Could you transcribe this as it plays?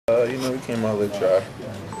we came out a little dry.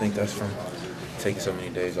 I think that's from taking so many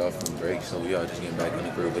days off from break, so we all just getting back in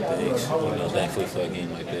the groove of things. Thankfully for a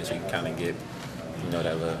game like this, we can kind of get,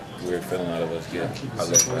 that little weird feeling out of us, get our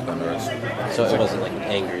legs back under us. So it wasn't like an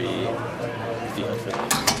angry feel for them.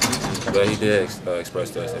 But he did express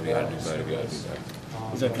to us that we got to do better,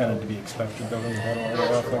 Is that kind of to be expected, though, when you had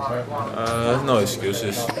a off like that? There's no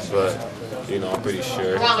excuses, but, I'm pretty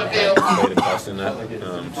sure we had paid a cost in that.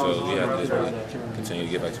 So we have to just really continue to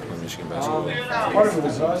get back to playing Michigan basketball.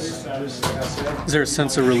 Is there a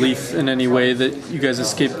sense of relief in any way that you guys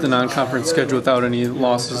escaped the non-conference schedule without any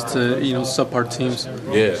losses to, subpar teams?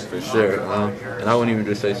 Yeah, for sure. And I wouldn't even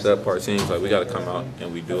just say subpar teams. Like, we got to come out,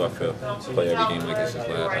 and we do, I feel, play every game like it's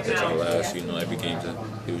our last. Every game's a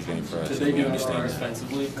huge game for us, and we understand that.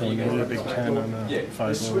 Going into the Big Ten on a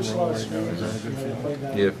 5-0 roll right now, is that a good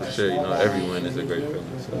feeling? Yeah, for sure. Every win is a great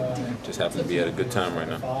feeling. So just happen to be at a good time right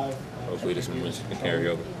now. Hopefully this momentum can carry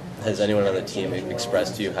over. Has anyone on the team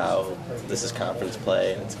expressed to you how this is conference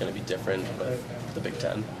play and it's going to be different with the Big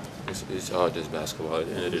Ten? It's all just basketball. At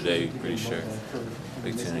the end of the day, we're pretty sure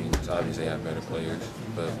Big Ten obviously have better players,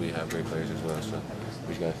 but we have great players as well. So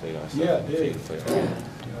we just got to figure ourselves.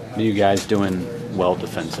 What are you guys doing well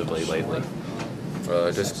defensively lately?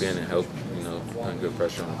 Just being in help, putting good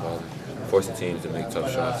pressure on the ball, forcing teams to make tough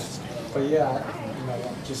shots.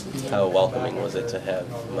 How welcoming was it to have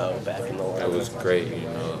Mo back in the lineup? It was great, he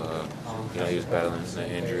was battling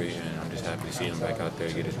an injury, and I'm just happy to see him back out there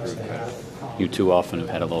get his groove back. You two often have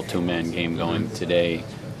had a little two-man game going today.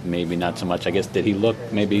 Maybe not so much. I guess, did he look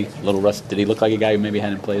maybe a little rusty? Did he look like a guy who maybe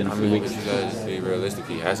hadn't played in a few weeks? But you guys be realistic.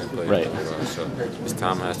 He hasn't played in a while, so his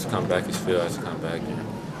time has to come back. His feel has to come back. And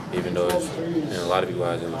even though in a lot of you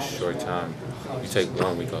guys it was a short time, you take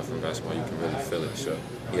 1 week off from basketball, you can really feel it. So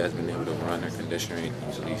he has been able to run their conditioning,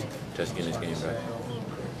 so he's just getting his game back.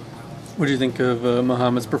 What do you think of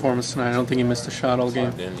Muhammad's performance tonight? I don't think he missed a shot all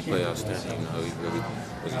game. Then he played outstanding. He really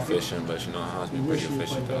was efficient, but Muhammad's been pretty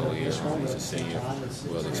efficient the whole year. He's a senior,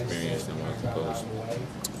 well experienced and well composed.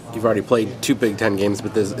 You've already played 2 Big Ten games,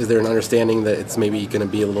 but is there an understanding that it's maybe going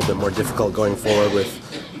to be a little bit more difficult going forward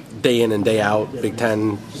with day in and day out Big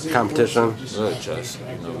Ten competition? We'll adjust.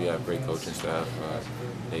 We have great coaching staff.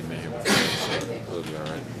 They've been here before, so we'll be all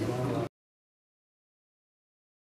right.